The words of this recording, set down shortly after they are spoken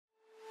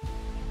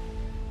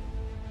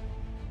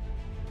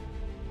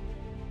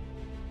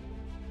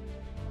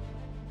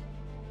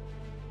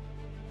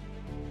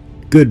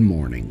Good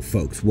morning,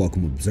 folks.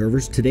 Welcome,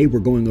 observers. Today we're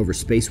going over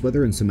space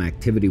weather and some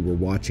activity we're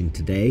watching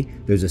today.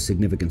 There's a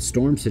significant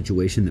storm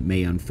situation that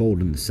may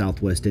unfold in the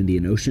southwest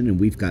Indian Ocean, and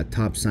we've got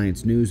top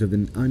science news of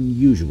an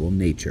unusual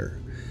nature.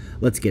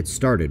 Let's get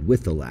started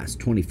with the last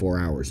 24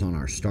 hours on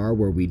our star,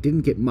 where we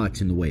didn't get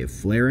much in the way of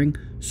flaring.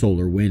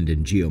 Solar wind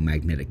and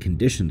geomagnetic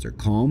conditions are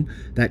calm.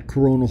 That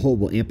coronal hole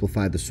will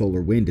amplify the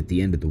solar wind at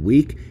the end of the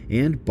week,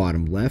 and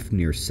bottom left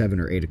near 7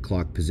 or 8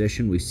 o'clock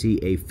position, we see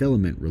a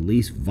filament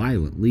release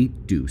violently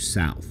due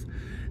south.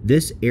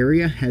 This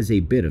area has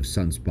a bit of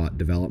sunspot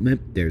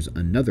development. There's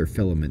another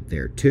filament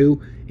there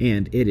too,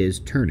 and it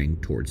is turning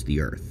towards the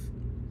Earth.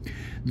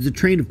 There's a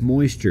train of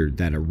moisture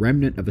that a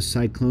remnant of a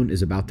cyclone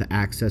is about to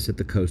access at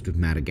the coast of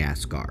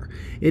Madagascar.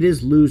 It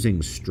is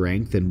losing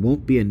strength and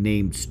won't be a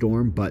named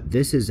storm, but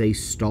this is a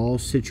stall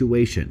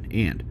situation,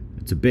 and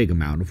it's a big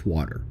amount of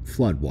water.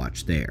 Flood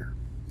watch there.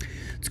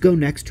 Let's go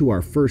next to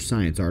our first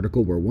science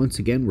article, where once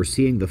again we're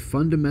seeing the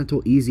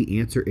fundamental easy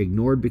answer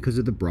ignored because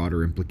of the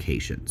broader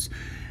implications.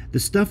 The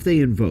stuff they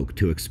invoke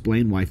to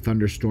explain why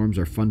thunderstorms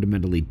are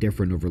fundamentally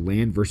different over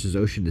land versus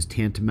ocean is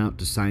tantamount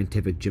to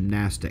scientific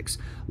gymnastics.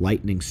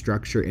 Lightning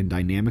structure and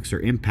dynamics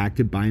are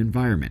impacted by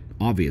environment,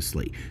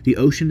 obviously. The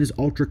ocean is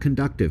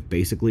ultra-conductive,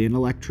 basically an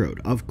electrode.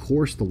 Of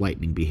course the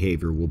lightning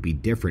behavior will be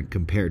different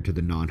compared to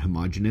the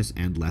non-homogeneous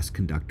and less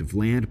conductive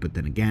land, but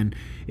then again,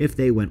 if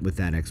they went with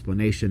that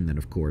explanation, then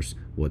of course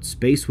what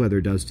space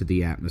weather does to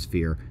the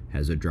atmosphere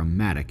has a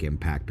dramatic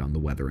impact on the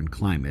weather and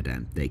climate,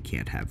 and they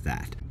can't have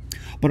that.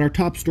 But our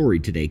top story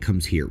today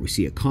comes here. We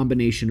see a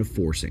combination of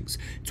forcings.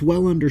 It's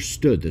well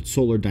understood that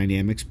solar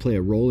dynamics play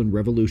a role in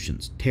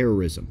revolutions,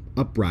 terrorism,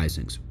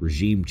 uprisings,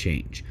 regime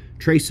change.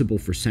 Traceable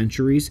for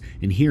centuries,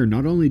 and here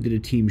not only did a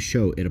team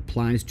show it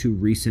applies to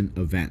recent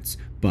events,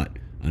 but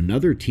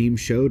another team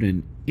showed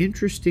an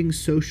interesting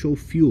social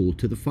fuel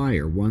to the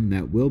fire, one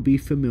that will be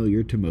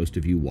familiar to most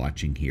of you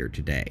watching here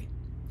today.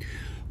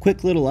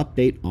 Quick little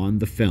update on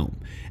the film.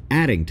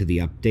 Adding to the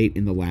update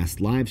in the last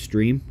live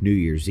stream, New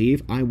Year's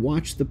Eve, I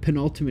watched the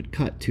penultimate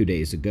cut 2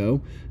 days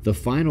ago. The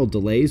final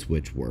delays,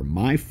 which were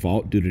my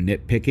fault due to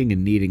nitpicking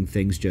and needing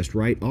things just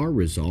right, are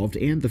resolved,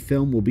 and the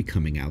film will be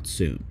coming out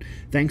soon.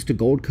 Thanks to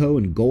Goldco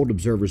and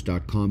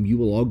GoldObservers.com, you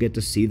will all get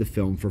to see the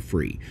film for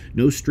free.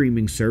 No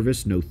streaming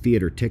service, no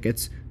theater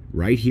tickets,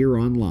 right here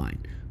online.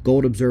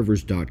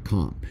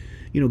 GoldObservers.com.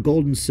 You know,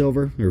 gold and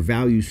silver are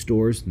value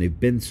stores, and they've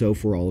been so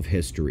for all of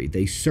history.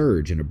 They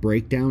surge in a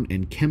breakdown,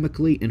 and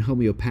chemically and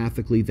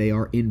homeopathically, they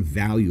are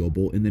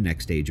invaluable in the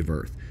next age of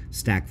Earth.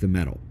 Stack the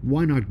metal.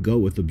 Why not go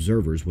with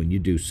Observers when you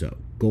do so?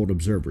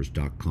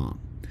 GoldObservers.com.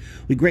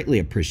 We greatly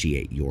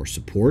appreciate your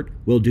support.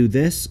 We'll do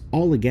this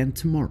all again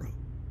tomorrow.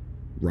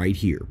 Right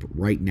here, but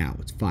right now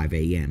it's 5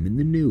 a.m. in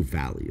the new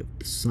Valley of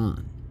the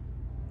Sun.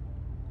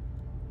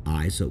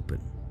 Eyes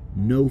open.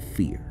 No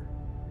fear.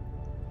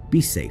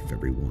 Be safe,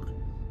 everyone.